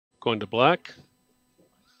Going to black.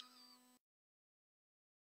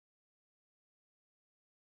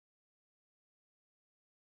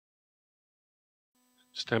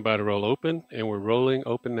 Stand by to roll open, and we're rolling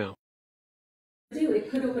open now.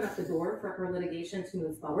 It could open up the door for her litigation to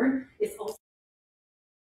move forward. It's also.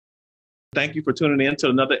 Thank you for tuning in to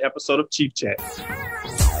another episode of Chief Chat.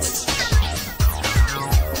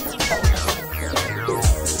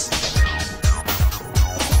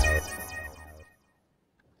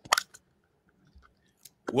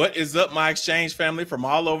 What is up, my exchange family from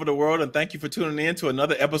all over the world, and thank you for tuning in to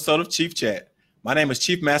another episode of Chief Chat. My name is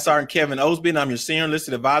Chief Master Sergeant Kevin Osby, and I'm your senior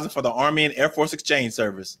enlisted advisor for the Army and Air Force Exchange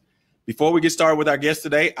Service. Before we get started with our guest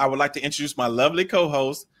today, I would like to introduce my lovely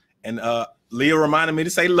co-host, and Leah reminded me to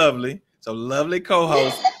say lovely, so lovely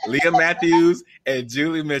co-host Leah Matthews and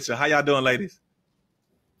Julie Mitchell. How y'all doing, ladies?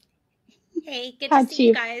 Hey, good to see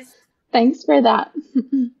you guys. Thanks for that.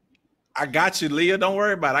 I got you, Leah. Don't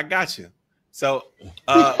worry about it. I got you. So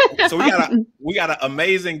we got an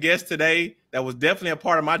amazing guest today that was definitely a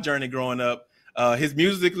part of my journey growing up. His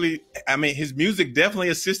music definitely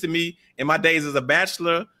assisted me in my days as a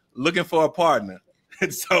bachelor looking for a partner.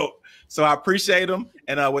 so I appreciate him.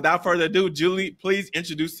 And without further ado, Julie, please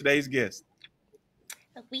introduce today's guest.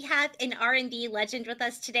 We have an R&B legend with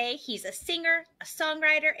us today. He's a singer, a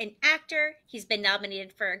songwriter, an actor. He's been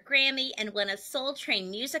nominated for a Grammy and won a Soul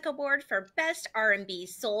Train Music Award for Best R&B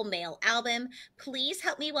Soul Male Album. Please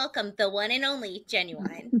help me welcome the one and only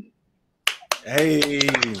Ginuwine. Hey.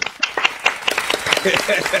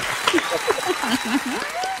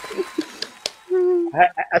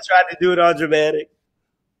 I tried to do it all dramatic.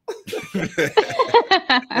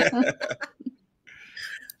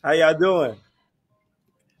 How y'all doing?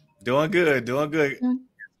 Doing good.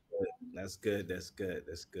 That's good.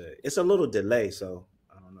 It's a little delay, so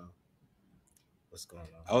I don't know what's going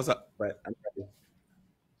on. But I'm ready.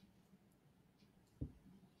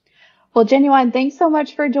 Well, Ginuwine, thanks so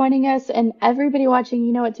much for joining us. And everybody watching,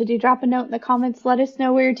 you know what to do. Drop a note in the comments. Let us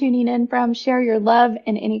know where you're tuning in from. Share your love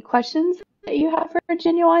and any questions that you have for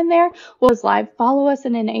Ginuwine there. We'll live. Follow us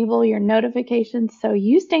and enable your notifications so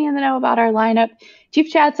you stay in the know about our lineup. Chief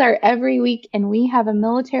Chats are every week, and we have a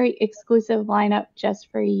military exclusive lineup just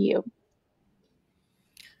for you.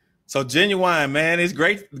 So Ginuwine, man, it's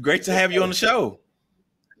great to have you on the show.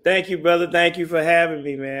 Thank you, brother. Thank you for having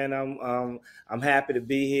me, man. I'm happy to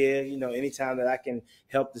be here. You know, anytime that I can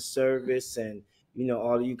help the service and, you know,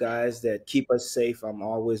 all of you guys that keep us safe, I'm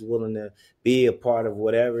always willing to be a part of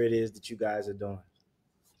whatever it is that you guys are doing.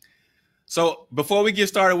 So before we get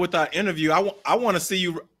started with our interview, I want to see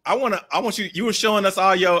you. I want you were showing us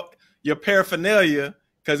all your paraphernalia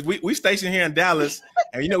because we stationed here in Dallas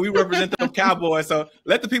and, you know, we represent the Cowboys. So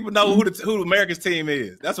let the people know who America's team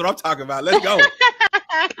is. That's what I'm talking about. Let's go.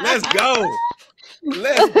 Let's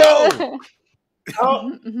go.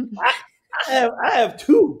 Oh, I have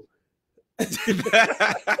two.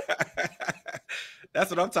 That's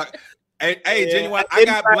what I'm talking. Hey, Ginuwine, I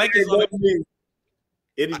got blankets on the.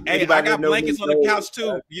 I got blankets on the couch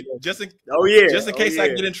too. Just in case I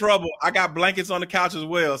get in trouble, I got blankets on the couch as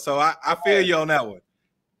well. So I feel you on that one.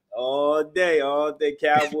 All day,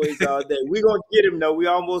 Cowboys all day. We're gonna get him though. We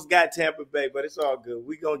almost got Tampa Bay, but it's all good.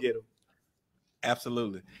 We're gonna get him.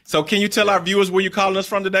 Absolutely. So can you tell our viewers where you're calling us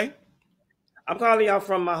from today? I'm calling y'all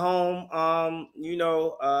from my home. I'm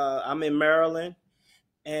in Maryland,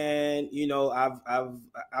 and you know,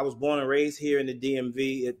 I was born and raised here in the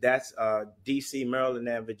DMV. That's DC, Maryland,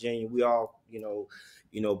 and Virginia. We all, you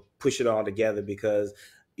know, push it all together because,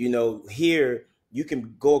 you know, here you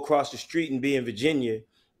can go across the street and be in Virginia,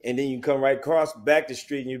 and then you come right across back the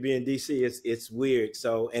street and you'll be in DC. It's weird.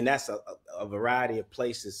 So, and that's a variety of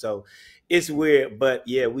places. So it's weird, but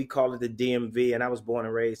yeah, we call it the DMV, and I was born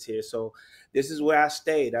and raised here. So this is where I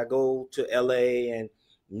stayed. I go to LA and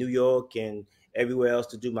New York and everywhere else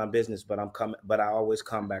to do my business, but I always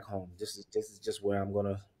come back home. This is just where I'm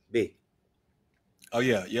gonna be. Oh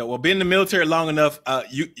yeah. Well, being in the military long enough,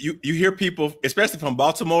 you hear people, especially from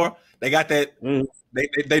Baltimore, they got that.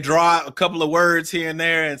 They draw out a couple of words here and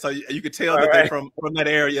there, and so you could tell that they're from that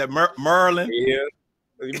area. Maryland. Yeah,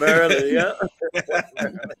 Maryland. Yeah.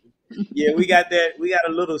 Yeah, we got that. We got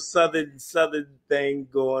a little southern thing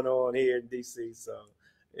going on here in DC. So,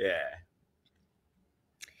 yeah.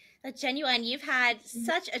 Ginuwine, you've had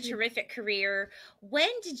such a terrific career. When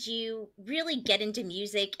did you really get into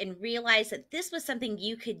music and realize that this was something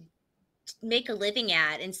you could make a living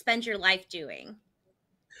at and spend your life doing?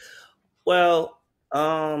 Well,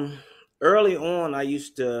 early on, I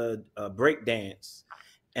used to break dance,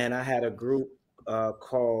 and I had a group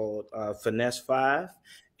called Finesse 5.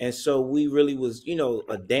 And so we really was, you know,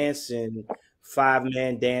 dancing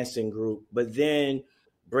 5-man dancing group, but then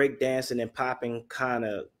break dancing and popping kind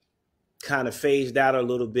of phased out a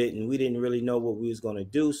little bit, and we didn't really know what we was going to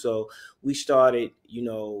do. So we started,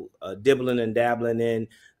 dibbling and dabbling in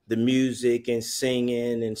the music and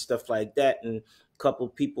singing and stuff like that. And a couple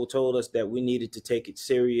of people told us that we needed to take it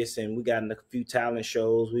serious, and we got in a few talent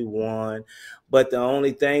shows. We won, but the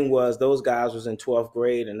only thing was those guys was in 12th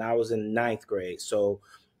grade and I was in 9th grade. So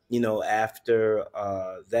after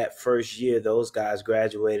that first year, those guys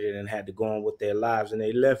graduated and had to go on with their lives, and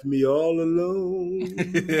they left me all alone.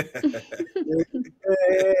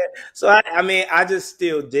 So I just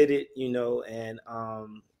still did it, and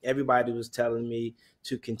everybody was telling me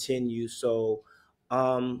to continue. So,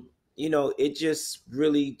 it just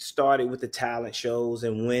really started with the talent shows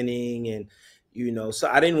and winning, and so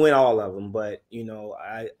I didn't win all of them, but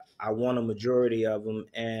I won a majority of them,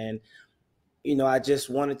 and I just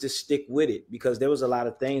wanted to stick with it because there was a lot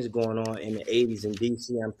of things going on in the 80s in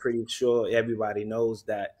DC. I'm pretty sure everybody knows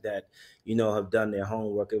that have done their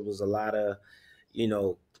homework. It was a lot of,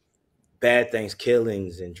 bad things,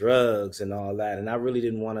 killings and drugs and all that. And I really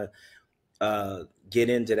didn't want to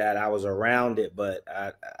get into that. I was around it, but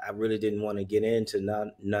I really didn't want to get into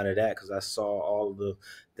none of that because I saw all of the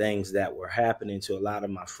things that were happening to a lot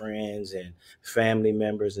of my friends and family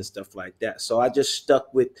members and stuff like that. So I just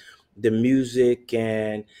stuck with the music,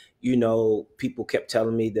 and people kept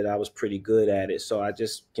telling me that I was pretty good at it, so I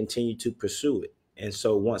just continued to pursue it. And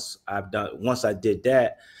so once I did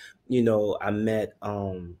that, I met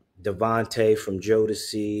Devontae from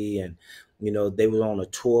Jodeci, and they were on a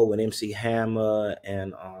tour with MC Hammer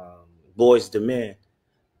and Boys II Men,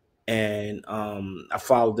 and I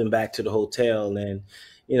followed them back to the hotel, and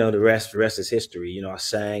the rest is history. I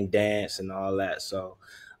sang, danced, and all that. So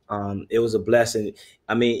it was a blessing.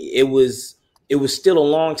 I mean, it was still a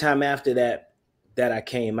long time after that I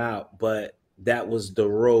came out, but that was the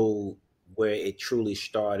road where it truly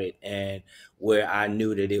started and where I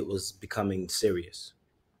knew that it was becoming serious.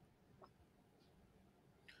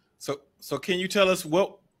 So can you tell us,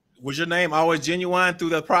 what was your name always Ginuwine through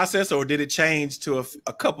the process, or did it change to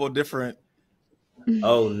a couple of different?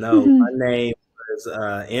 Oh no, my name was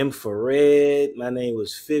Infrared. My name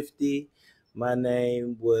was 50. My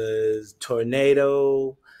name was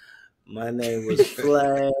Tornado. My name was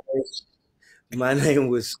Flash. My name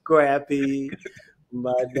was Scrappy.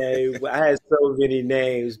 I had so many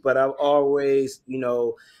names, but I've always,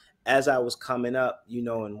 as I was coming up,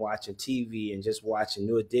 and watching TV and just watching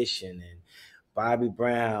New Edition and Bobby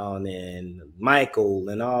Brown and Michael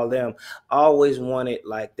and all them, I always wanted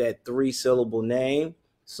like that 3-syllable name.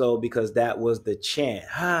 So because that was the chant,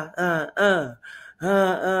 so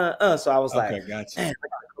I was like, gotcha. Man, I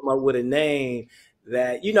gotta come up with a name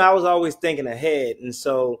that, I was always thinking ahead. And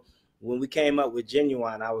so when we came up with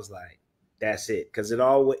Ginuwine, I was like, that's it. Because it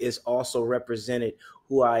always also represented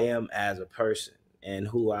who I am as a person and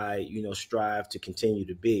who I, strive to continue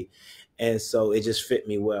to be. And so it just fit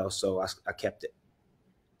me well. So I kept it.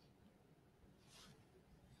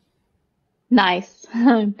 Nice.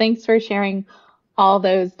 Thanks for sharing all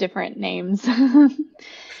those different names.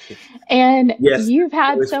 And Yes, you've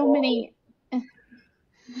had so many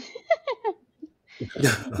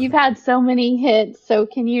you've had so many hits. So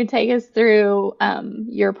can you take us through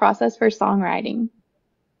your process for songwriting?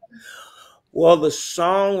 Well, the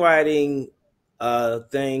songwriting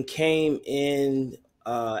thing came in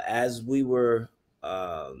as we were,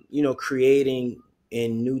 creating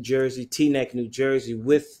in New Jersey, Teaneck, New Jersey,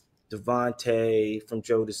 with Devontae from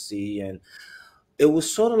Jodeci, and it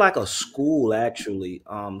was sort of like a school actually,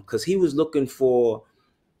 because he was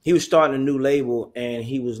starting a new label and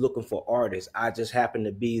he was looking for artists. I just happened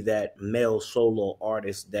to be that male solo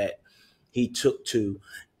artist that he took to,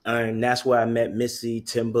 and that's where I met Missy,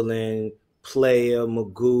 Timbaland, Player,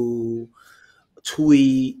 Magoo,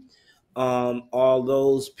 Tweet, all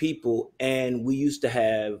those people. And we used to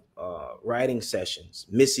have writing sessions.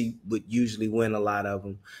 Missy would usually win a lot of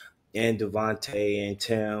them, and Devontae and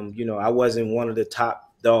Tim. I wasn't one of the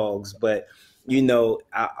top dogs, but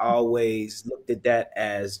I always looked at that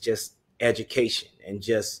as just education and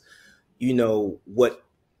just what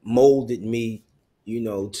molded me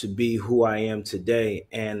to be who I am today.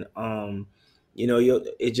 And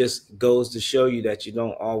it just goes to show you that you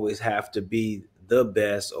don't always have to be the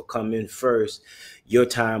best or come in first. Your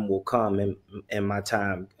time will come, and my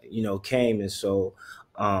time came. And so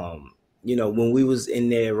when we was in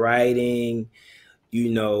there writing,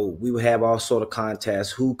 we would have all sort of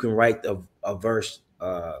contests. Who can write a verse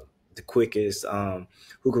the quickest?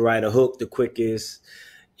 Who can write a hook the quickest?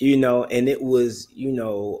 And it was,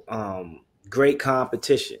 great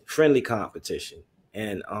competition, friendly competition.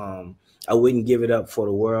 And I wouldn't give it up for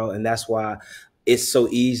the world. And that's why it's so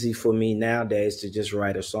easy for me nowadays to just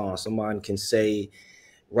write a song. Someone can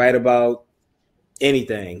write about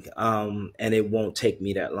anything, and it won't take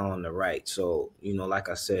me that long to write. So, like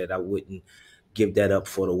I said, I wouldn't give that up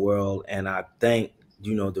for the world. And I thank,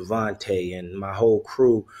 Devontae and my whole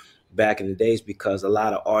crew back in the days, because a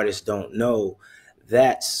lot of artists don't know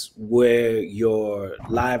that's where your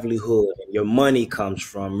livelihood and your money comes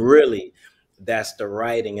from. Really, that's the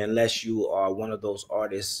writing, unless you are one of those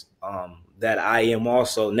artists that I am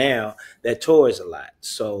also now, that tours a lot.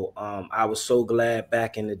 So I was so glad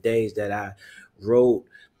back in the days that I wrote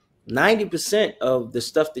 90% of the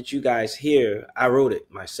stuff that you guys hear. I wrote it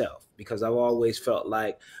myself, because I've always felt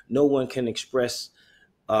like no one can express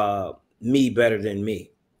me better than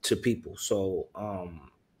me to people. So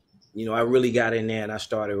I really got in there and I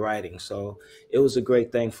started writing. So it was a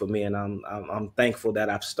great thing for me, and I'm thankful that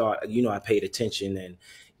I've started. I paid attention, and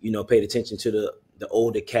paid attention to the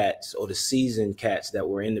older cats, or the seasoned cats that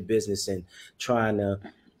were in the business, and trying to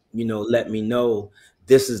let me know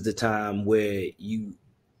this is the time where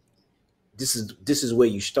this is where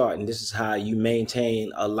you start, and this is how you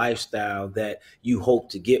maintain a lifestyle that you hope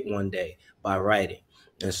to get one day, by writing.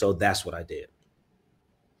 And so that's what I did.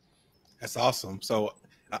 That's awesome. So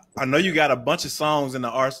I know you got a bunch of songs in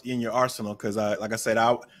your arsenal, because like I said,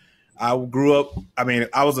 I grew up. I mean,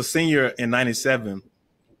 I was a senior in '97,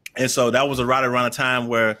 and so that was right around a time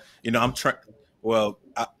where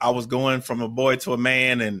I was going from a boy to a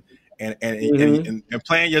man, and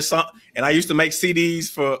playing your song. And I used to make CDs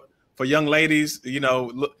for young ladies.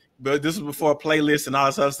 But this was before a playlist and all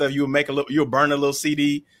this other stuff. You would burn a little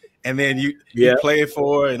CD, and then you play it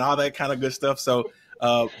for her and all that kind of good stuff. So,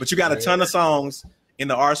 but you got a ton of songs in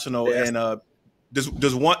the arsenal. Yes. And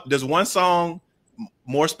does one song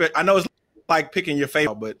more special? I know it's like picking your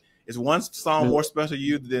favorite, but is one song more special to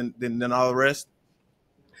you than all the rest?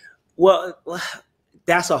 Well,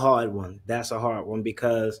 that's a hard one.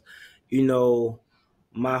 Because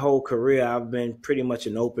my whole career I've been pretty much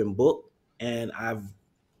an open book, and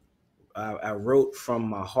I wrote from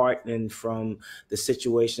my heart and from the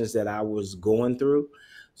situations that I was going through.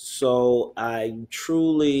 So I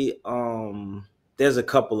truly, there's a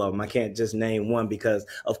couple of them. I can't just name one, because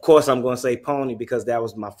of course I'm going to say Pony, because that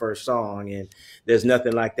was my first song, and there's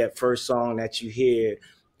nothing like that first song that you hear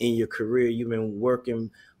in your career. You've been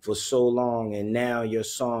working for so long, and now your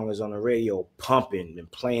song is on the radio pumping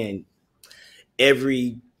and playing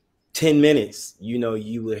every 10 minutes.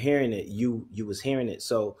 You were hearing it. You was hearing it.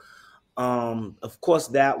 So of course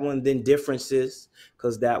that one. Then Differences,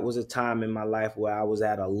 because that was a time in my life where I was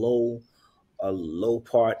at a low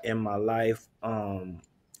part in my life, and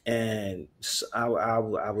I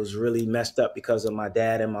was really messed up because of my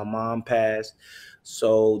dad and my mom passed.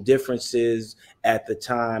 So Differences, at the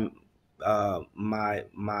time, my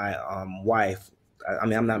wife, I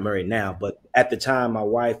mean, I'm not married now, but at the time my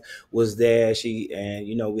wife was there.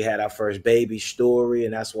 We had our first baby story,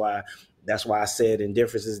 and that's why I said in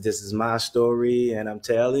Differences, this is my story, and I'm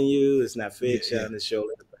telling you, it's not fiction. Yeah. It's show.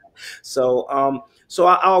 So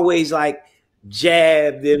I always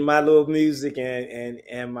jabbed in my little music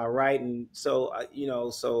and my writing. So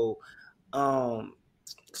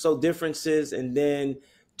so Differences, and then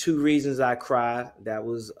Two Reasons I Cry. That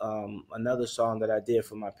was another song that I did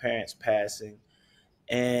for my parents' passing.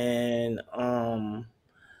 And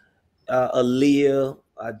Aaliyah,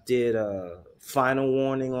 I did a Final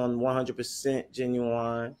Warning on 100%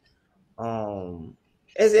 Ginuwine.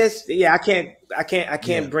 I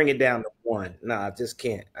can't bring it down to one. No, I just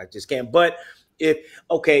can't. But if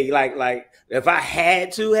I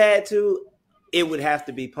had to, it would have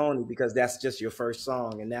to be Pony, because that's just your first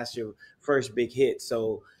song and that's your first big hit.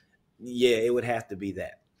 So yeah, it would have to be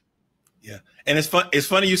that. Yeah. And it's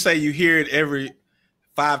funny you say you hear it every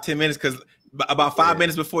 5-10 minutes, because about 5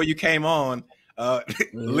 minutes before you came on,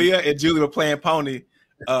 Leah and Julie were playing Pony.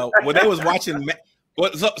 When they was watching.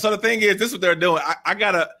 So the thing is, this is what they're doing. I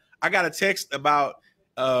got a text about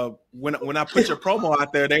when I put your promo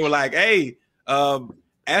out there. They were like, "Hey,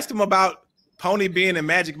 ask them about Pony being in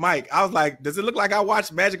Magic Mike." I was like, "Does it look like I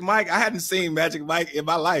watched Magic Mike? I hadn't seen Magic Mike in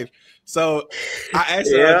my life." So I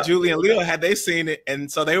asked Julie and Leah, had they seen it,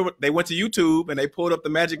 and so they went to YouTube and they pulled up the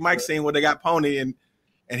Magic Mike scene where they got Pony and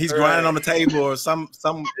he's grinding on the table or some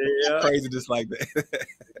crazy just like that.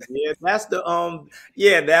 Yeah, that's the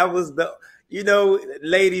that was the.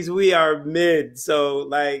 Ladies, we are mid, so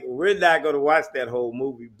we're not going to watch that whole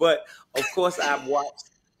movie. But of course, I watched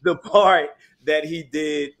the part that he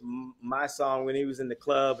did my song when he was in the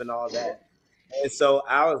club and all that. And so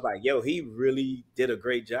I was like, yo, he really did a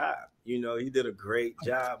great job. You know, he did a great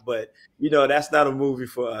job. But that's not a movie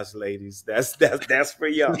for us, ladies. That's for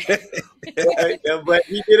y'all. But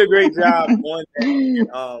he did a great job on that. And,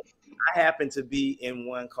 I happened to be in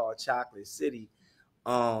one called Chocolate City.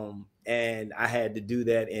 And I had to do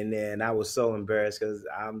that, and then I was so embarrassed because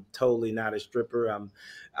I'm totally not a stripper.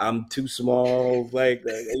 I'm too small. Like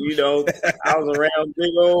I was around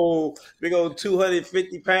big old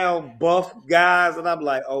 250-pound buff guys, and I'm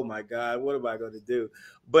like, oh my God, what am I going to do?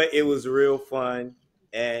 But it was real fun,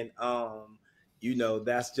 and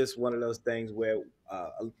that's just one of those things where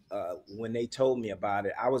when they told me about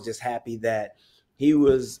it, I was just happy that he's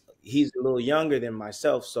a little younger than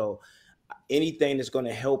myself, so anything that's going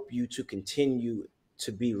to help you to continue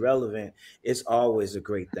to be relevant is always a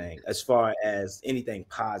great thing as far as anything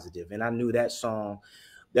positive. And I knew that song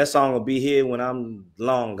will be here when I'm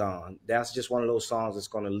long gone. That's just one of those songs that's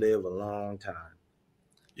going to live a long time.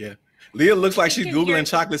 Yeah. Leah looks like she's Googling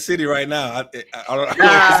Chocolate City right now. I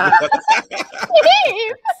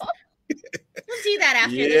We'll do that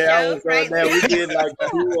after the show, right? We did like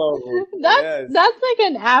 2 of them. That's like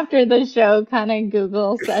an after the show kind of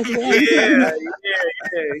Google session. yeah,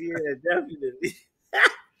 definitely.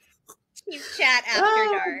 Chief Chat after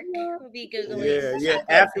dark. We'll be Googling. Yeah.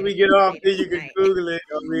 After we get off, then you can Google it.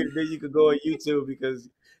 Then you can go on YouTube because,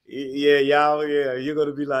 you're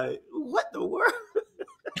gonna be like, what the world?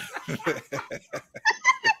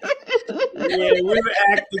 We were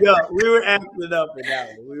acting up. We were acting up in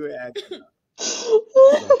that one. We were acting up.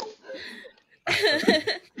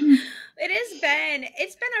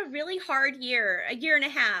 It's been a really hard year, a year and a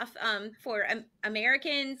half for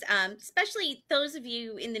Americans, especially those of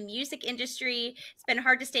you in the music industry. It's been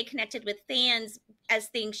hard to stay connected with fans as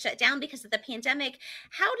things shut down because of the pandemic.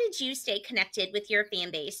 How did you stay connected with your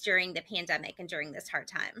fan base during the pandemic and during this hard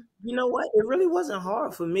time? You know what? It really wasn't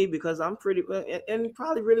hard for me because and it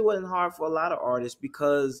probably really wasn't hard for a lot of artists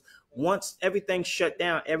because once everything shut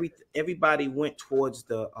down, everybody went towards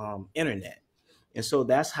the internet. And so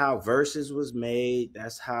that's how Versus was made.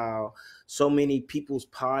 That's how so many people's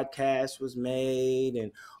podcasts was made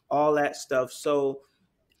and all that stuff. So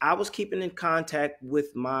I was keeping in contact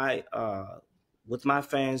with my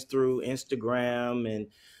fans through Instagram and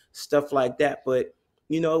stuff like that. But,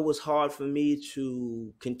 it was hard for me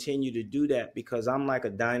to continue to do that because I'm like a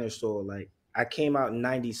dinosaur. Like I came out in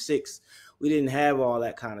 96. We didn't have all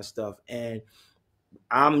that kind of stuff. And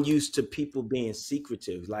I'm used to people being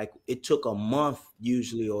secretive. Like it took a month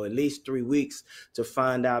usually, or at least 3 weeks to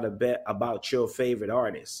find out a bit about your favorite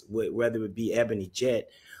artist, whether it be Ebony Jet,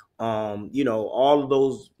 all of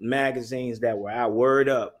those magazines that were out, Word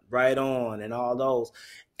Up, Right On, and all those.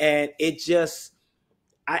 And it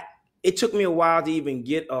took me a while to even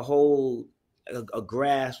get a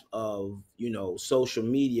grasp of, social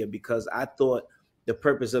media because I thought the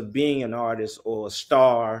purpose of being an artist or a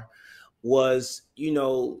star was,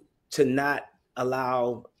 to not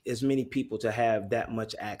allow as many people to have that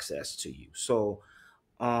much access to you. So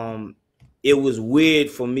it was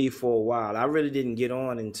weird for me for a while. I really didn't get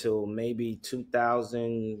on until maybe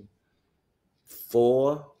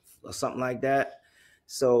 2004 or something like that.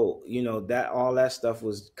 So, that all that stuff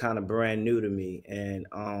was kind of brand new to me. And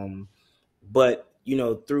but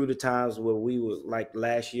through the times where we were like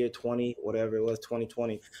last year,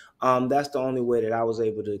 2020, that's the only way that I was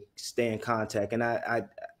able to stay in contact. And I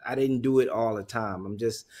didn't do it all the time.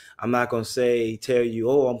 I'm not going to tell you,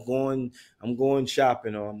 oh, I'm going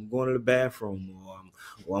shopping, or I'm going to the bathroom,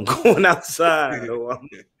 or I'm going outside, or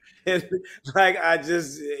it's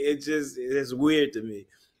weird to me.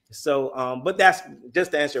 So, but that's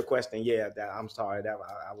just to answer your question. Yeah, I'm sorry that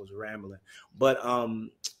I was rambling, but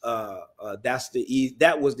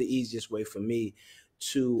that was the easiest way for me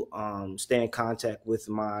to stay in contact with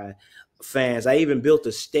my fans. I even built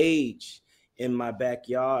a stage in my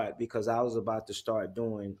backyard because I was about to start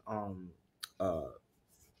doing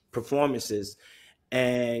performances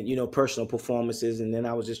and personal performances, and then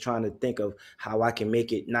I was just trying to think of how I can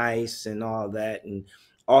make it nice and all that, and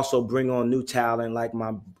also bring on new talent like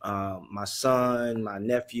my son, my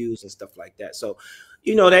nephews, and stuff like that. So,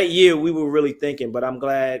 that year we were really thinking, but I'm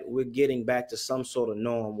glad we're getting back to some sort of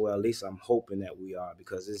norm. Well, at least I'm hoping that we are,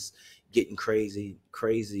 because it's getting crazy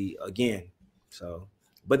again. So,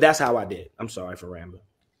 but that's how I did. I'm sorry for rambling.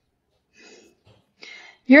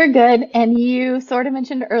 You're good. And you sort of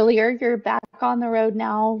mentioned earlier, you're back on the road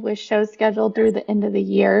now with shows scheduled through the end of the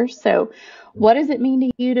year. So what does it mean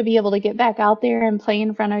to you to be able to get back out there and play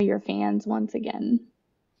in front of your fans once again?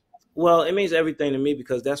 Well, it means everything to me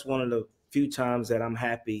because that's one of the few times that I'm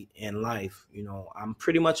happy in life. I'm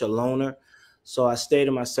pretty much a loner, so I stay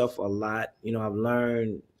to myself a lot. I've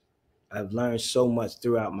learned I've learned so much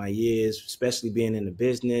throughout my years, especially being in the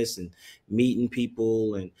business and meeting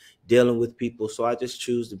people and dealing with people. So I just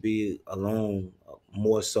choose to be alone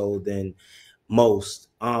more so than most.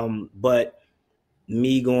 But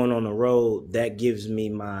me going on the road, that gives me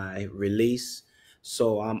my release.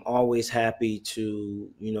 So I'm always happy to,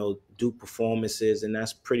 do performances. And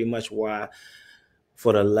that's pretty much why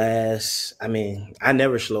for the last, I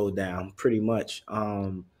never slowed down pretty much.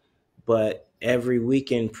 But every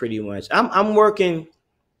weekend pretty much, I'm working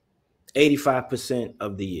 85%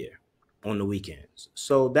 of the year on the weekends.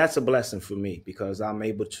 So that's a blessing for me because I'm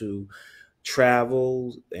able to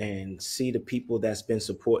travel and see the people that's been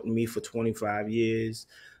supporting me for 25 years.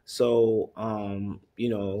 So,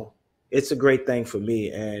 it's a great thing for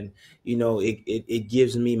me. And, it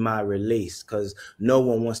gives me my release because no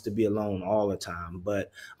one wants to be alone all the time,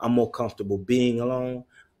 but I'm more comfortable being alone.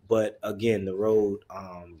 But again, the road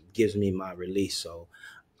gives me my release. So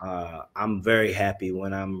I'm very happy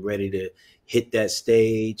when I'm ready to hit that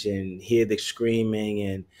stage and hear the screaming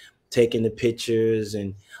and taking the pictures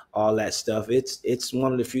and all that stuff. It's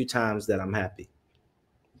one of the few times that I'm happy.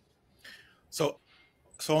 So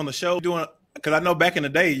on the show doing, because I know back in the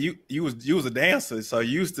day you was a dancer, so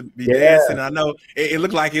you used to be dancing. I know it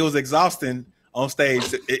looked like it was exhausting on stage.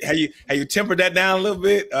 How you tempered that down a little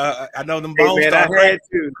bit? I know them bones started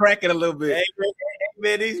cracking a little bit. Hey,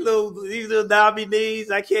 man, these little knobby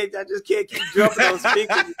knees, I just can't keep jumping on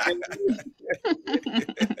speakers.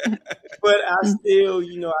 But I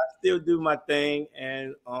still do my thing,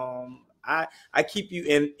 and I keep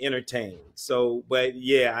you entertained. So, but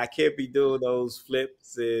yeah, I can't be doing those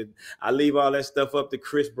flips, and I leave all that stuff up to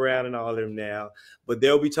Chris Brown and all of them now. But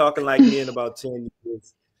they'll be talking like me in about 10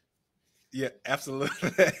 years. Yeah,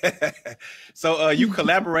 absolutely. So you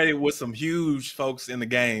collaborated with some huge folks in the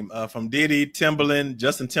game, from Diddy, Timbaland,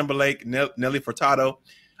 Justin Timberlake, Nelly Furtado.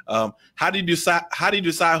 How do you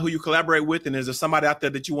decide who you collaborate with, and is there somebody out there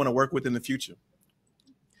that you want to work with in the future?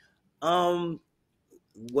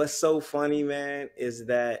 What's so funny, man, is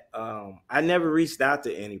that I never reached out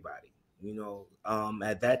to anybody.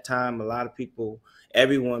 At that time, a lot of people,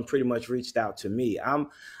 everyone pretty much reached out to me.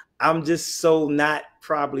 I'm just so not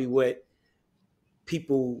probably what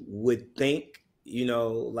people would think,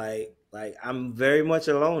 like I'm very much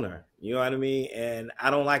a loner, you know what I mean? And I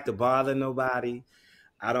don't like to bother nobody.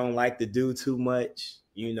 I don't like to do too much,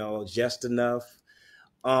 just enough.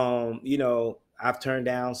 I've turned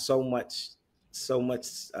down so much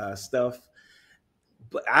stuff,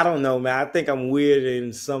 but I don't know, man. I think I'm weird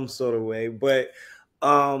in some sort of way, but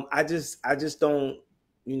I just don't,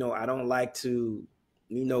 I don't like to,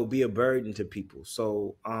 be a burden to people.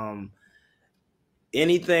 So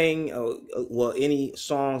anything, any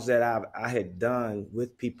songs that I had done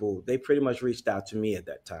with people, they pretty much reached out to me at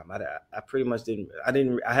that time. I pretty much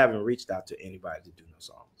I haven't reached out to anybody to do no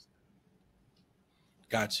songs.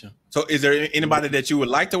 Gotcha. So is there anybody that you would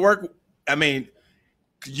like to work? I mean,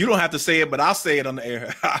 you don't have to say it, but I'll say it on the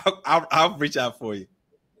air. I'll reach out for you.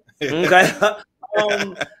 Okay.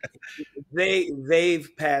 They've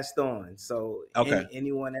passed on. So okay.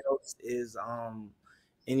 Anyone else is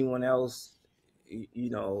anyone else,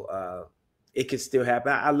 it could still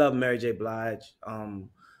happen. I love Mary J. Blige.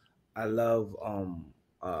 I love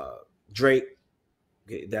Drake.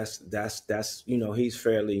 That's he's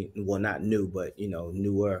fairly, well, not new, but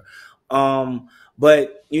newer.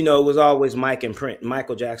 But it was always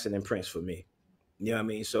Michael Jackson and Prince for me. You know what I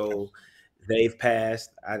mean? So they've passed.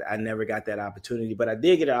 I never got that opportunity, but I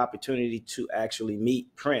did get an opportunity to actually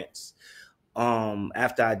meet Prince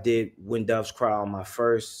after I did When Doves Cry on my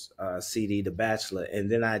first CD, The Bachelor,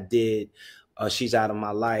 and then I did She's Out of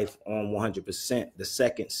My Life on 100%, the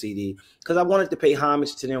second CD, because I wanted to pay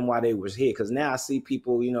homage to them while they was here. Because now I see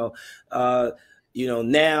people,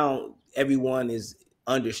 now everyone is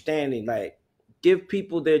understanding, like, give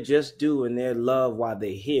people their just due and their love while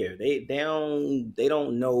they're here. They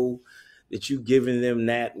don't know that you giving them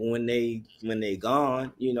that when they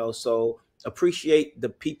gone, so appreciate the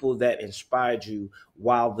people that inspired you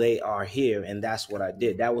while they are here. And that's what I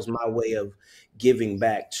did. That was my way of giving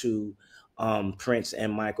back to Prince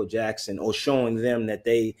and Michael Jackson, or showing them that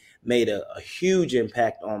they made a huge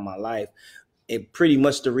impact on my life. It pretty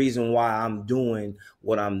much the reason why I'm doing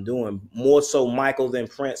what I'm doing. More so Michael than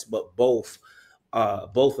Prince, but both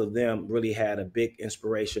of them really had a big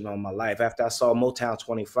inspiration on my life. After I saw Motown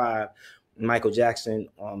 25, Michael Jackson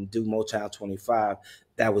do Motown 25,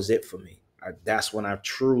 that was it for me. That's when I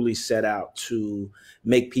truly set out to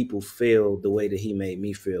make people feel the way that he made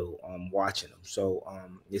me feel watching them. So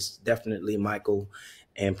it's definitely Michael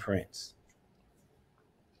and Prince.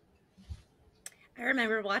 I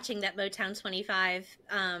remember watching that Motown 25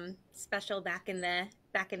 special back in the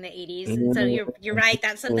 80s. And so you're right,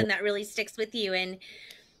 that's something that really sticks with you, and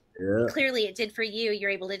clearly it did for you.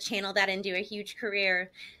 You're able to channel that into a huge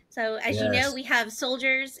career. So as you know, we have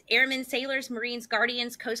soldiers, airmen, sailors, Marines,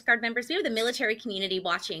 Guardians, Coast Guard members. We have the military community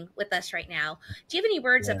watching with us right now. Do you have any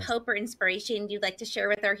words of hope or inspiration you'd like to share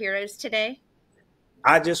with our heroes today?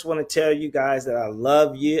 I just want to tell you guys that I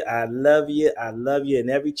love you. I love you. I love you. And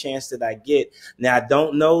every chance that I get. Now, I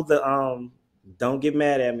don't know don't get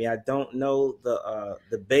mad at me. I don't know the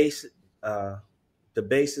bases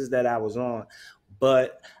that I was on,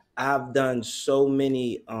 but I've done so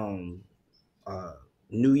many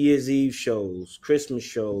New Year's Eve shows, Christmas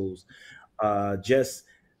shows, just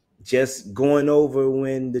going over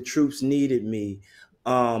when the troops needed me.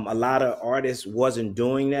 A lot of artists wasn't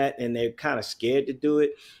doing that, and they're kind of scared to do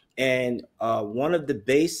it. And one of the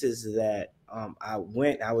bases that I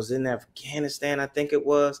was in Afghanistan, I think it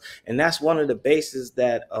was, and that's one of the bases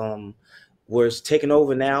that was taken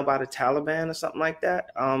over now by the Taliban or something like that.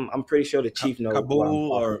 I'm pretty sure the chief knows.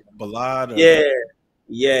 Kabul or Balad.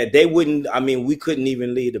 Yeah, they wouldn't. I mean, we couldn't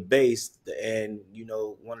even leave the base, and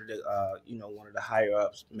one of the higher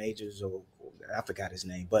ups, majors, or I forgot his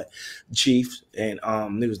name, but chief, and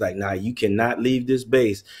he was like, "Nah, you cannot leave this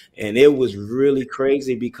base." And it was really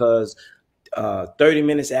crazy because 30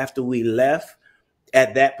 minutes after we left,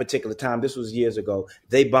 at that particular time, this was years ago,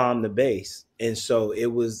 they bombed the base. And so it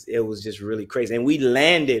was just really crazy. And we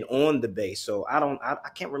landed on the base. So I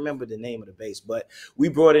can't remember the name of the base, but we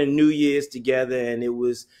brought in New Year's together, and it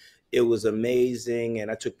was amazing.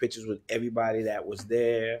 And I took pictures with everybody that was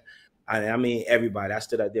there. I mean, everybody. I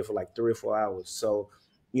stood out there for like 3 or 4 hours. So,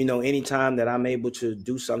 anytime that I'm able to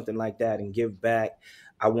do something like that and give back,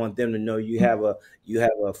 I want them to know you have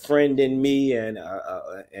a friend in me, and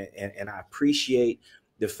I appreciate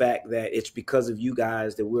the fact that it's because of you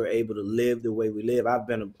guys that we're able to live the way we live. I've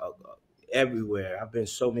been everywhere. I've been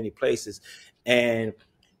so many places, and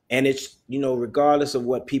it's regardless of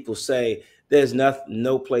what people say, there's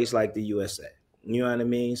no place like the USA. You know what I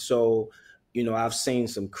mean? So I've seen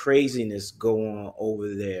some craziness go on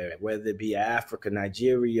over there, whether it be Africa,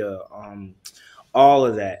 Nigeria, all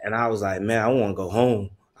of that. And I was like, man, I want to go home.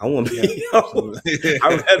 I want to be home.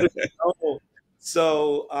 I'd rather be home.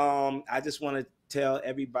 So I just want to tell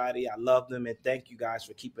everybody I love them, and thank you guys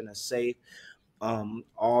for keeping us safe.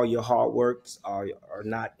 All your hard works are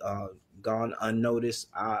not gone unnoticed.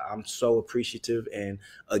 I'm so appreciative. And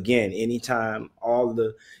again, anytime all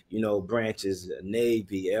the branches,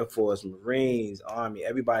 Navy, Air Force, Marines, Army,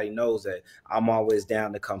 everybody knows that I'm always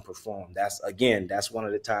down to come perform. That's one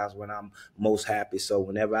of the times when I'm most happy. So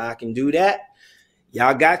whenever I can do that,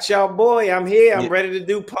 y'all got y'all boy. I'm here. I'm ready to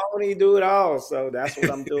do pony, do it all. So that's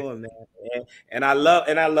what I'm doing, man. And I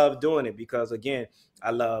love doing it because again, I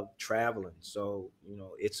love traveling. So,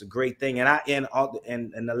 it's a great thing. And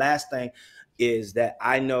the last thing is that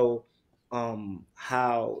I know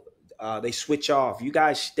how they switch off. You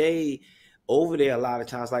guys stay over there a lot of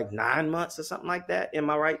times, like 9 months or something like that. Am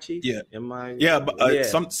I right, Chief? Yeah. But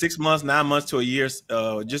some 6 months, 9 months to a year,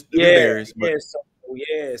 just varies. But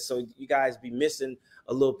so you guys be missing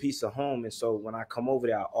a little piece of home. And so when I come over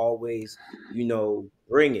there, I always,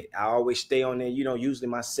 bring it. I always stay on there. Usually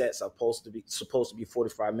my sets are supposed to be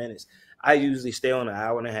 45 minutes. I usually stay on an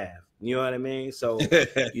hour and a half. You know what I mean? So,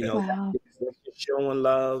 Wow. just showing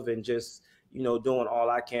love and just, doing all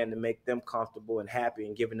I can to make them comfortable and happy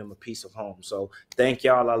and giving them a piece of home. So thank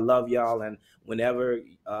y'all. I love y'all. And whenever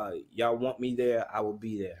y'all want me there, I will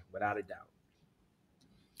be there without a doubt.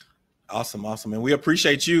 Awesome. And we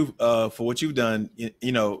appreciate you for what you've done,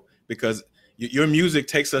 because your music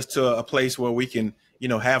takes us to a place where we can,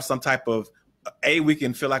 have some type of, we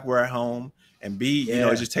can feel like we're at home, and B,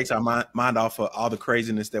 it just takes our mind off of all the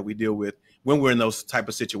craziness that we deal with when we're in those type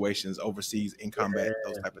of situations overseas in combat,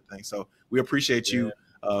 those type of things. So we appreciate you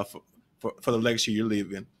for the legacy you're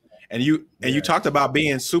leaving. And you talked about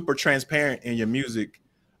being super transparent in your music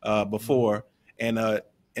before, and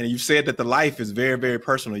you said that the life is very, very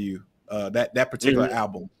personal to you. That particular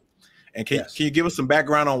album, and can you give us some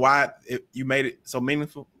background on why you made it so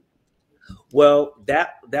meaningful? Well,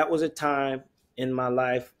 that was a time in my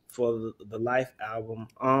life for the Life album.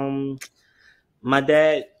 My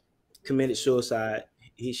dad committed suicide.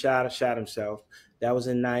 He shot himself. That was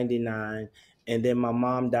in '99, and then my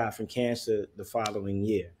mom died from cancer the following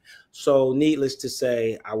year. So, needless to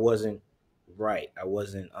say, I wasn't right. I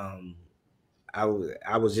wasn't. I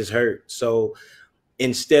was just hurt. So,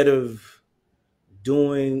 instead of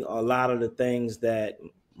doing a lot of the things that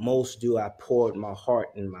most do, I poured my heart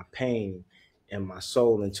and my pain and my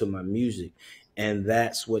soul into my music. and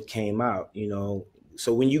that's what came out, you know.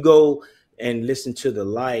 So when you go and listen to the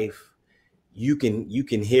Life, you can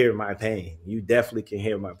hear my pain. You definitely can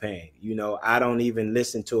hear my pain. You know, I don't even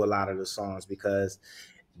listen to a lot of the songs because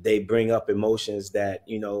they bring up emotions that,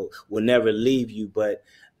 you know, will never leave you, but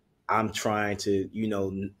I'm trying to, you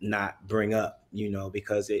know, not bring up, you know,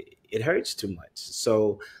 because it hurts too much.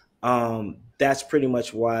 So that's pretty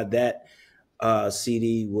much why that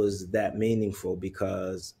CD was that meaningful,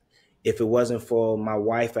 because if it wasn't for my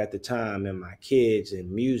wife at the time and my kids and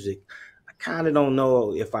music, I kind of don't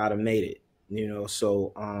know if I'd have made it, you know.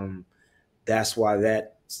 So that's why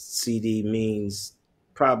that CD means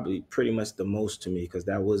probably pretty much the most to me, because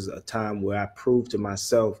that was a time where I proved to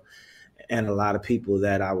myself and a lot of people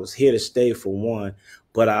that I was here to stay, for one,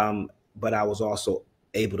 but I was also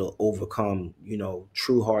able to overcome, you know,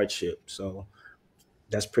 true hardship. So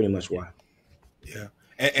that's pretty much why. Yeah,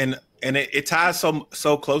 and it ties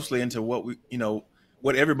so closely into what we, you know,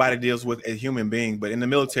 what everybody deals with as human being. But in the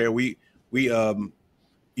military, we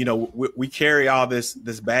you know, we carry all this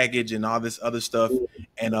baggage and all this other stuff,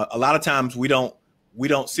 and a lot of times we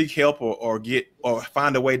don't seek help or get or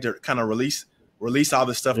find a way to kind of release all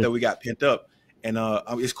the stuff that we got pent up. And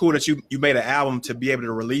it's cool that you made an album to be able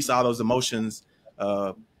to release all those emotions.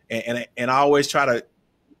 And I always try to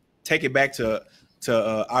take it back to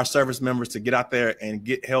our service members to get out there and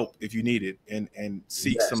get help if you need it, and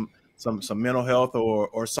seek some mental health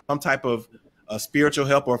or some type of spiritual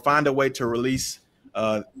help, or find a way to release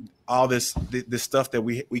all this stuff that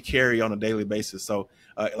we carry on a daily basis. So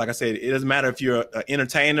like I said, it doesn't matter if you're an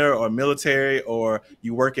entertainer or military, or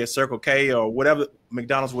you work at Circle K or whatever,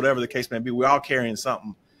 McDonald's, whatever the case may be, we're all carrying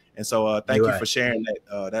something. And so thank you for sharing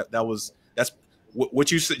that. That's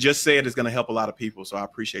what you just said is going to help a lot of people. So I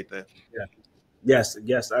appreciate that. Yeah. Yes.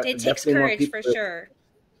 It takes courage for sure.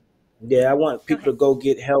 Yeah, I want people to go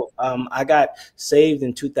get help. I got saved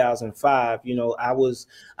in 2005. You know, I was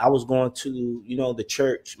going to, you know,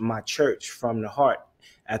 my church from the heart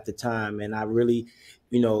at the time, and I really,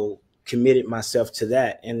 you know, committed myself to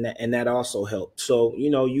that, and that also helped. So, you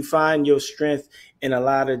know, you find your strength in a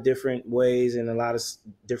lot of different ways, in a lot of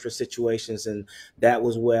different situations, and that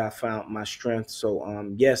was where I found my strength.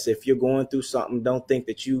 So yes, if you're going through something, don't think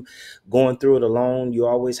that you going through it alone. You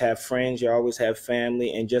always have friends, you always have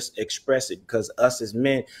family, and just express it, because us as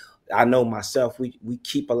men, I know myself, we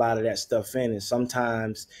keep a lot of that stuff in, and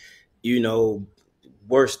sometimes, you know,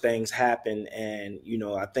 worse things happen. And, you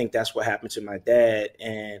know, I think that's what happened to my dad.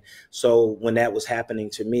 And so when that was happening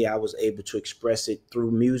to me, I was able to express it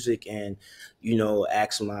through music, and, you know,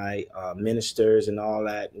 ask my ministers and all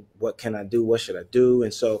that, what can I do? What should I do?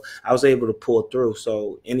 And so I was able to pull through.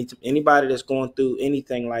 So anybody that's going through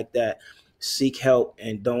anything like that, seek help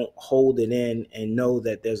and don't hold it in, and know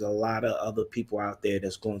that there's a lot of other people out there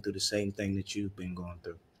that's going through the same thing that you've been going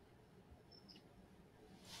through.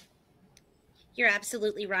 You're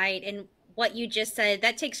absolutely right. And what you just said,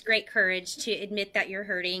 that takes great courage to admit that you're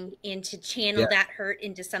hurting and to channel that hurt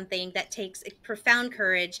into something. That takes profound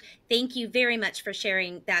courage. Thank you very much for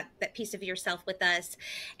sharing that piece of yourself with us.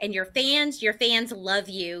 And your fans love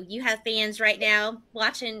you. You have fans right now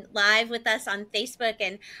watching live with us on Facebook.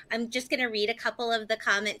 And I'm just going to read a couple of the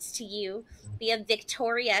comments to you. We have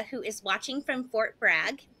Victoria, who is watching from Fort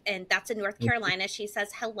Bragg, and that's in North Carolina. She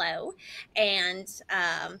says hello. And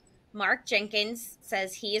Mark Jenkins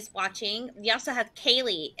says he is watching. We also have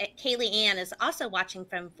Kaylee. Kaylee Ann is also watching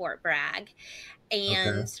from Fort Bragg.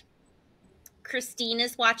 And Christine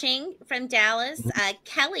is watching from Dallas.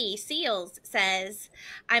 Kelly Seals says,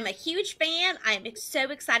 I'm a huge fan. I'm so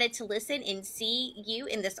excited to listen and see you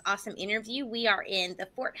in this awesome interview. We are in the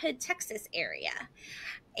Fort Hood, Texas area.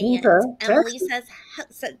 And Emily says,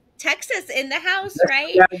 Texas in the house,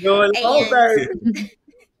 right?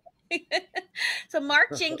 So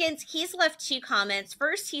Mark Jenkins, he's left 2 comments.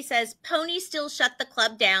 First, he says, Pony still shut the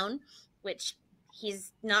club down, which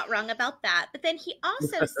he's not wrong about that. But then he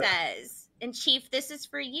also says, and Chief, this is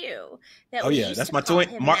for you. That that's my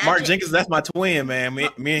twin. Mark Jenkins, that's my twin, man. Me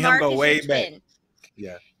and him go way back. Twin.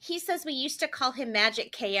 Yeah. He says we used to call him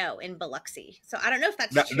Magic KO in Biloxi. So I don't know if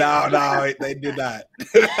that's true. No, they did not.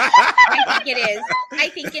 I think it is. I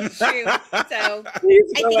think it's true. So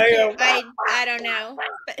I don't know.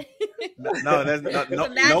 But no, that's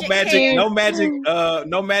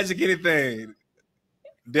no magic anything.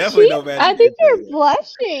 Definitely no magic. I think you're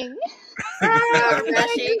blushing.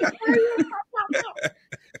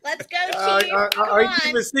 Let's go, Chief.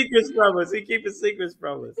 He keeping secrets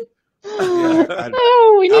from us.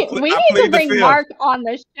 We need to bring Mark on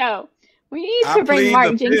the show. We need to bring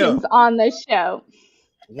Mark Jenkins on the show.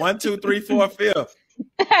 1, 2, 3, 4, 5th.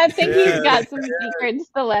 I think he's got some secrets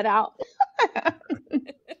to let out.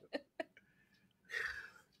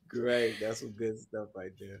 Great. That's some good stuff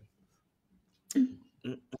right there.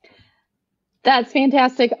 That's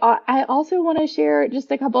fantastic. I also want to share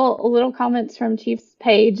just a couple little comments from Chief's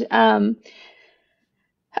page.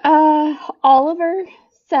 Oliver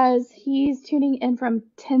says he's tuning in from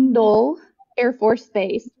Tyndall Air Force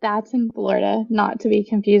Base. That's in Florida, not to be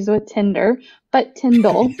confused with Tinder, but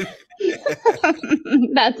Tyndall.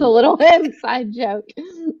 That's a little inside joke.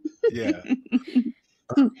 Yeah.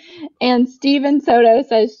 And Steven Soto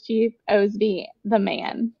says Chief Osby, the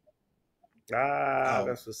man. Ah,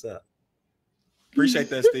 that's what's up. Appreciate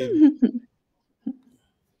that, Steve.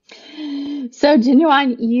 So,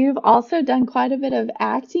 Ginuwine, you've also done quite a bit of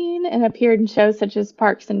acting and appeared in shows such as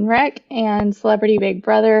Parks and Rec and Celebrity Big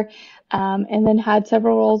Brother, and then had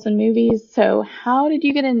several roles in movies. So, how did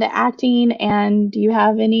you get into acting, and do you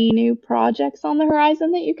have any new projects on the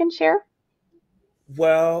horizon that you can share?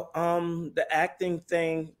 Well, the acting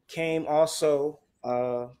thing came also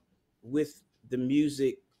with the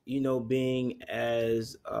music, being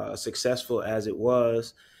as successful as it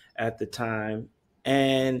was at the time.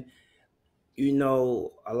 And,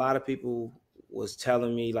 a lot of people was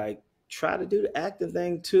telling me, like, try to do the acting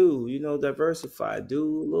thing too, diversify,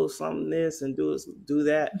 do a little something this and do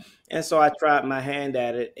that. And so I tried my hand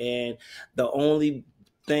at it. And the only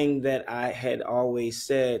thing that I had always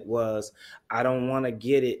said was, I don't want to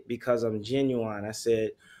get it because I'm genuine. I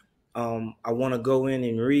said, I want to go in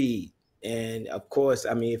and read. And of course,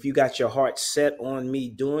 I mean, if you got your heart set on me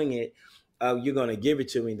doing it, you're going to give it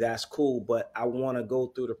to me. That's cool. But I want to go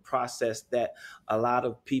through the process that a lot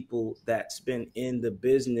of people that's been in the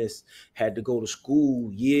business had to go to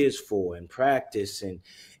school years for and practice and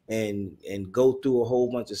go through a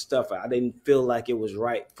whole bunch of stuff. I didn't feel like it was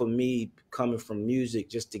right for me coming from music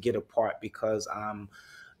just to get a part because I'm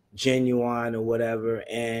genuine or whatever.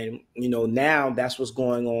 And now that's what's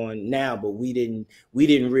going on now, but we didn't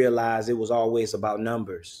realize it was always about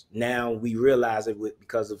numbers. Now we realize it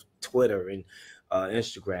because of Twitter and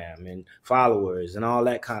Instagram and followers and all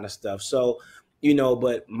that kind of stuff. So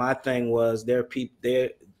but my thing was, there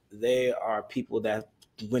are people that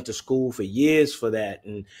went to school for years for that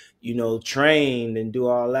and trained and do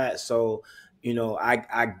all that. So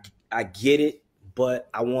I get it, but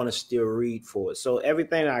I want to still read for it. So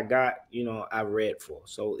everything I got, I read for.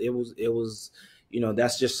 So it was,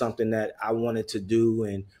 that's just something that I wanted to do,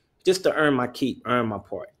 and just to earn my keep, earn my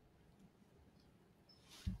part.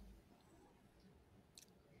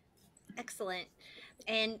 Excellent.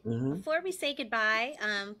 And before we say goodbye,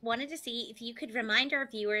 wanted to see if you could remind our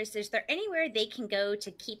viewers, is there anywhere they can go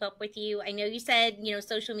to keep up with you? I know you said,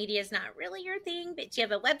 social media is not really your thing, but do you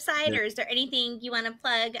have a website or is there anything you want to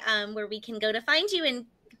plug where we can go to find you and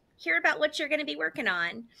hear about what you're going to be working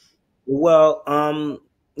on? Well, I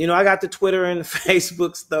got the Twitter and the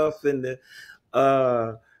Facebook stuff and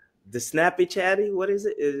the snappy chatty. What is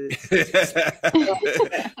it?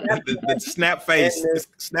 the snap face.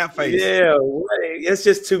 Snap face. Yeah, it's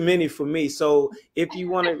just too many for me. So if you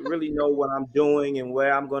want to really know what I'm doing and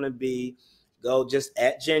where I'm going to be, go just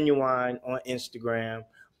at Ginuwine on Instagram.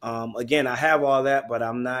 Again, I have all that, but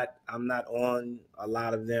I'm not on a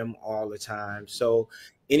lot of them all the time. So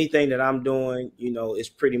anything that I'm doing, is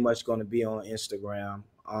pretty much going to be on Instagram.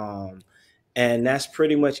 And that's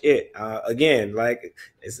pretty much it. Again, like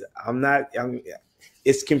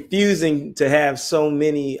it's confusing to have so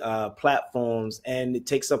many platforms, and it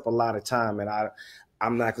takes up a lot of time. And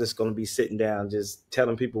I'm not just going to be sitting down just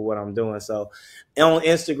telling people what I'm doing. So on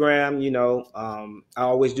Instagram, I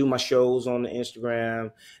always do my shows on the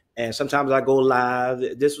Instagram, and sometimes I go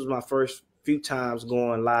live. This was my first few times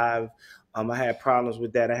going live. I had problems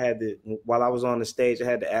with that. While I was on the stage, I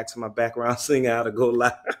had to ask my background singer how to go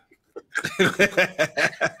live.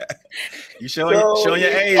 You showing your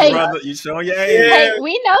age, brother. You showing your age. Hey,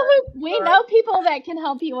 we know people that can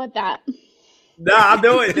help you with that. No, I'm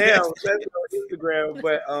doing it now. That's on Instagram.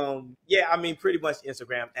 But pretty much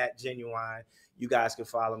Instagram at Ginuwine. You guys can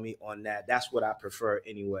follow me on that. That's what I prefer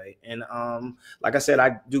anyway. And like I said,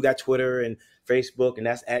 I do got Twitter and Facebook, and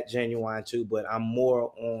that's at Ginuwine too, but I'm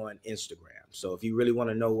more on Instagram. So if you really want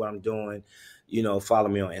to know what I'm doing, follow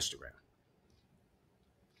me on Instagram.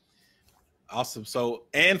 Awesome. So,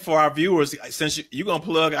 and for our viewers, since you're gonna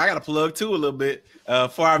plug, I got to plug too a little bit.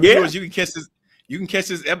 For our viewers, you can catch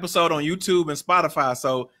this episode on YouTube and Spotify.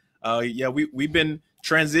 So, we've been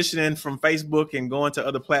transitioning from Facebook and going to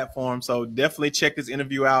other platforms. So definitely check this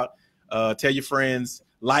interview out. Tell your friends,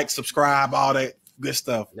 like, subscribe, all that good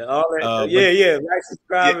stuff. All that, like,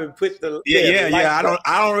 subscribe, and put the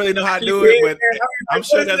I don't really know how to do it, but I'm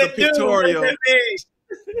sure there's a tutorial.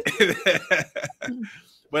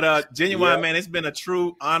 But Ginuwine, man, it's been a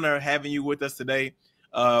true honor having you with us today.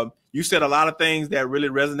 You said a lot of things that really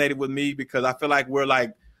resonated with me because I feel like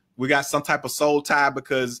we got some type of soul tie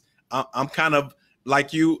because I'm kind of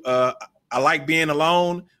like you. I like being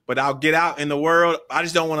alone, but I'll get out in the world. I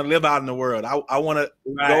just don't want to live out in the world. I want to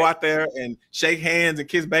go out there and shake hands and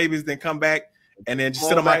kiss babies, then come back and then just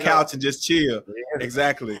sit on my couch and just chill. Yeah.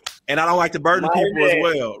 Exactly. And I don't like to burden people as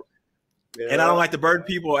well. Yeah. And I don't like to burden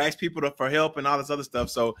people or ask people for help and all this other stuff.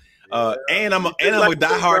 So, and I'm a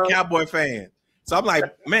diehard Cowboy fan. So I'm like,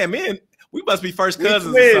 man, we must be first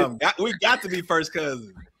cousins or something. We got to be first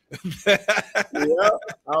cousins. Yeah,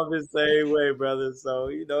 I'm the same way, brother. So,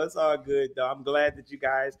 it's all good, though. I'm glad that you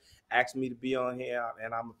guys asked me to be on here,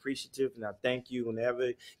 and I'm appreciative, and I thank you.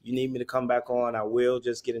 Whenever you need me to come back on, I will.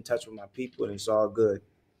 Just get in touch with my people, and it's all good.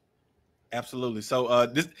 Absolutely. So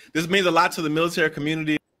this means a lot to the military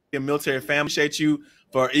community and military family. Appreciate you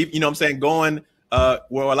for, going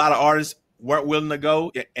where a lot of artists weren't willing to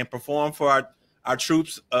go and perform for our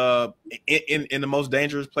troops in the most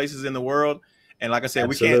dangerous places in the world. And like I said,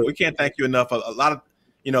 we can't thank you enough. A lot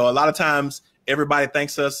of times everybody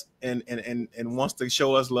thanks us and wants to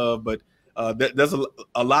show us love, but there's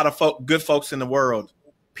a lot of good folks in the world,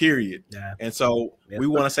 period. Yeah. And so we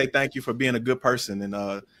want to say thank you for being a good person,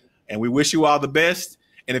 and we wish you all the best.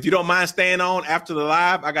 And if you don't mind staying on after the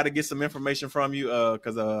live, I got to get some information from you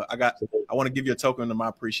because I want to give you a token of my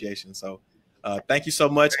appreciation. So thank you so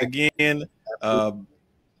much again.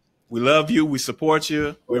 We love you. We support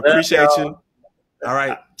you. We appreciate you. All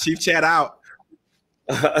right. Chief Chat out.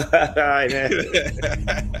 All right,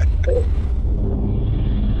 man.